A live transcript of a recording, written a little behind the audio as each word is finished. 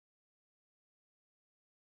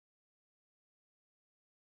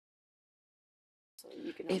so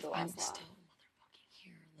you can have If the I'm last laugh. still motherfucking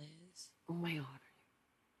here, Liz. Oh my god.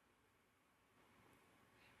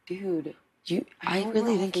 Dude, I know really we're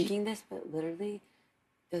all think thinking this, but literally,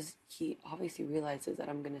 does he obviously realizes that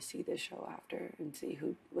I'm gonna see this show after and see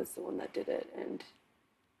who was the one that did it, and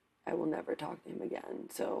I will never talk to him again.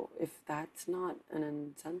 So if that's not an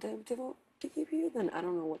incentive to keep you, then I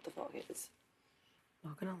don't know what the fuck is.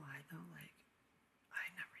 Not gonna lie though, like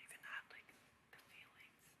I never even had like the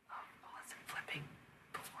feelings of Melissa flipping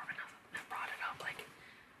before Vanessa brought it up, like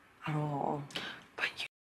at all. But you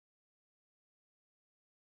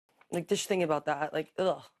like this thing about that, like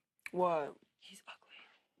ugh. What? He's ugly.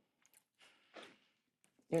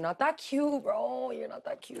 You're not that cute, bro. You're not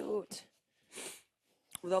that cute.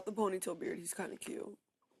 Without the ponytail beard, he's kind of cute.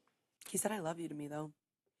 He said I love you to me, though.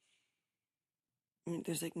 I mean,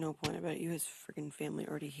 there's like no point about it. You, his freaking family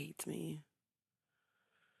already hates me.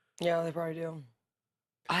 Yeah, they probably do.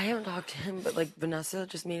 I haven't talked to him, but like Vanessa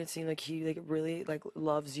just made it seem like he like really like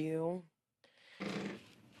loves you.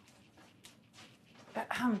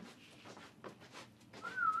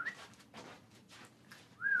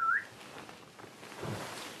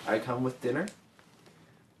 I come with dinner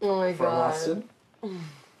Oh my from god. Austin.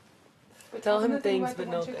 Tell him things, but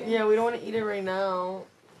no things. Yeah, we don't want to eat it right now.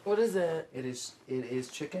 What is it? It is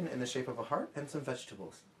chicken in the shape of a heart and some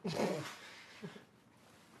vegetables.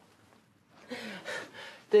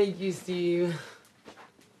 Thank you, Steve.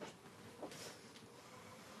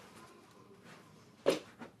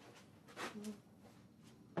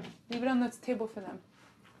 Leave it on the table for them.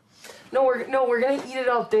 No, we're gonna eat it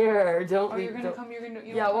out there. Don't. Oh, we, you're gonna don't, come. You're gonna.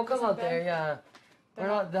 You Yeah, wanna we'll put this come in out there. bed? Yeah, we're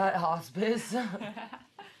not that hospice.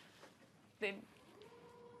 They,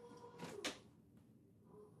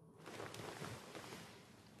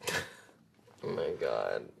 Oh my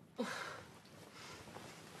god.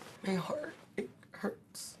 My heart, it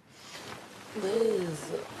hurts.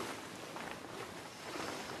 Liz.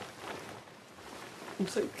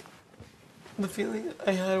 It's like the feeling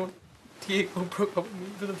I had when Diego broke up with me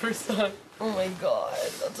for the first time. Oh my god,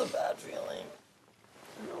 that's a bad feeling.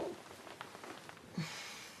 I know.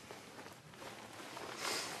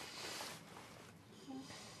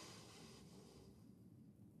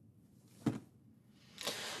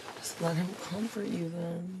 Just let him comfort you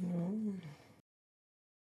then, you know?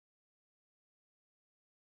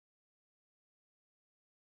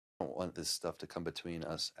 I don't want this stuff to come between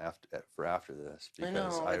us after this, I because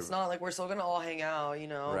know, it's not like we're still gonna all hang out, you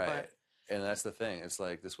know? right. But And that's the thing. It's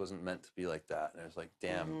like this wasn't meant to be like that. And it's like,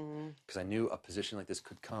 damn, because I knew a position like this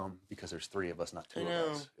could come because there's three of us, not two of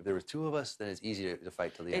us. If there was two of us, then it's easy to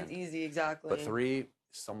fight till the end. It's easy, exactly. But three,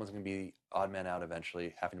 someone's gonna be odd man out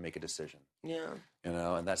eventually, having to make a decision. Yeah. You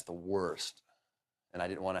know, and that's the worst. And I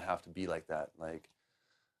didn't want to have to be like that. Like,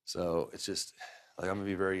 so it's just like I'm gonna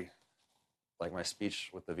be very. Like my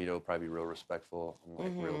speech with the veto will probably be real respectful and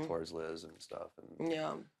like real towards Liz and stuff. And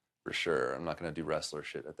Yeah. for sure, I'm not gonna do wrestler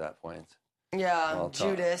shit at that point. Yeah,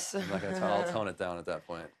 Judas. I'm not gonna. I'll tone it down at that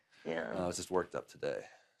point. Yeah. I was just worked up today,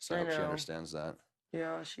 so I hope she understands that.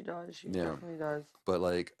 Yeah, she does. She definitely does. But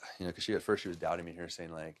like, you know, because at first she was doubting me here,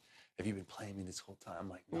 saying like, "Have you been playing me this whole time?" I'm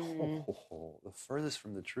like, no, the furthest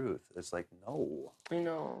from the truth. It's like, no, I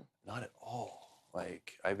know. not at all.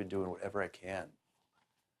 Like I've been doing whatever I can.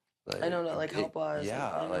 Like, I know that, like, help us.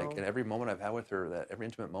 Yeah, like, and every moment I've had with her, that every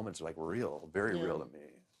intimate moment's like real, very real to me.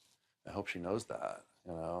 I hope she knows that.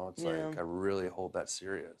 You know, it's like I really hold that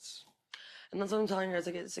serious. And that's what I'm telling her. It's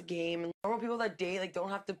like it's a game, and normal people that date like don't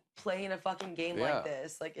have to play in a fucking game like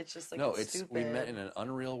this. Like it's just like it's stupid. We met in an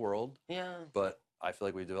unreal world. Yeah. But I feel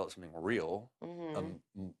like we developed something real,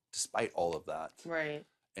 despite all of that. Right.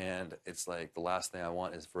 And it's like the last thing I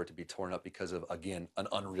want is for it to be torn up because of, again, an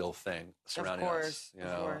unreal thing surrounding us. You know?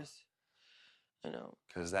 Of course. I know.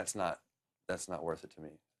 Because that's not worth it to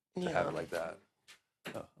me to have it like that.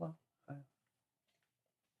 Oh, hello. Hi.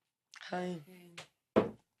 Hi.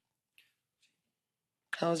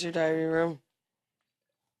 How's your diary room?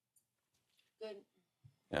 Good.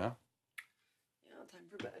 Yeah? Yeah, time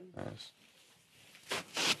for bed. Nice.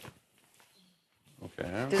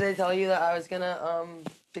 Okay. Did they tell you that I was gonna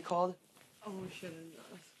be called? Oh, we shouldn't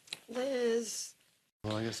have. Liz.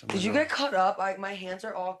 Well, I guess Did you get cut up? My hands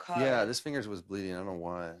are all cut. Yeah, this fingers was bleeding. I don't know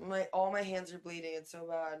why. All my hands are bleeding. It's so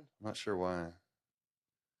bad. I'm not sure why.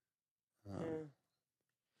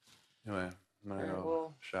 Anyway, I'm gonna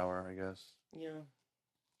go shower, I guess. Yeah.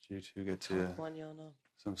 You two get to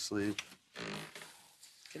some sleep.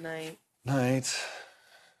 Good night. Night.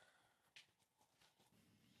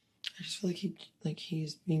 I just feel like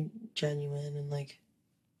he's being genuine and like.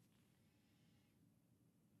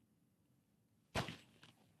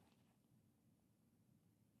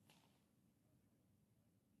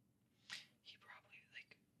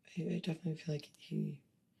 I definitely feel like he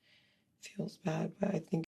feels bad, but I think